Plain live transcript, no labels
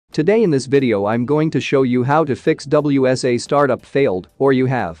Today in this video I'm going to show you how to fix WSAStartup failed or you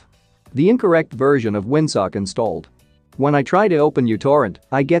have the incorrect version of Winsock installed. When I try to open uTorrent,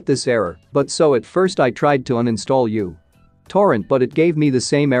 I get this error, but so at first I tried to uninstall uTorrent but it gave me the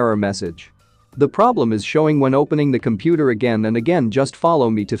same error message. The problem is showing when opening the computer again and again. Just follow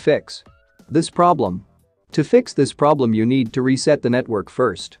me to fix this problem. To fix this problem you need to reset the network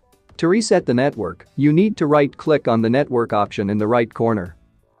first. To reset the network, you need to right-click on the network option in the right corner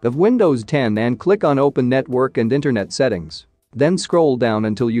of Windows 10 and click on Open Network and Internet Settings. Then scroll down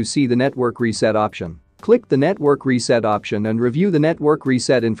until you see the Network Reset option. Click the Network Reset option and review the Network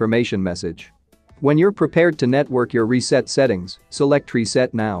Reset information message. When you're prepared to network your reset settings, select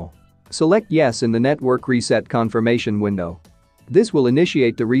Reset Now. Select Yes in the Network Reset confirmation window. This will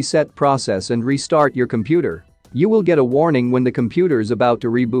initiate the reset process and restart your computer. You will get a warning when the computer is about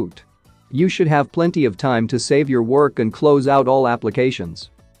to reboot. You should have plenty of time to save your work and close out all applications.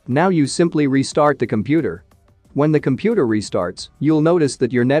 Now you simply restart the computer. When the computer restarts, you'll notice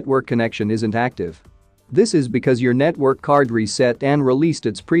that your network connection isn't active. This is because your network card reset and released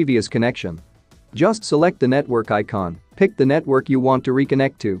its previous connection. Just select the network icon, pick the network you want to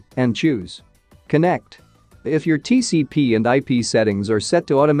reconnect to, and choose Connect. If your TCP and IP settings are set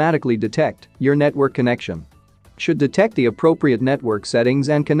to automatically detect your network connection, should detect the appropriate network settings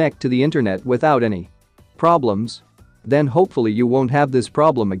and connect to the internet without any problems. Then hopefully you won't have this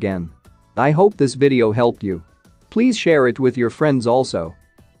problem again. I hope this video helped you. Please share it with your friends also.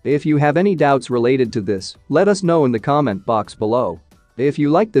 If you have any doubts related to this, let us know in the comment box below. If you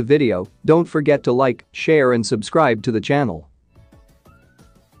liked the video, don't forget to like, share and subscribe to the channel.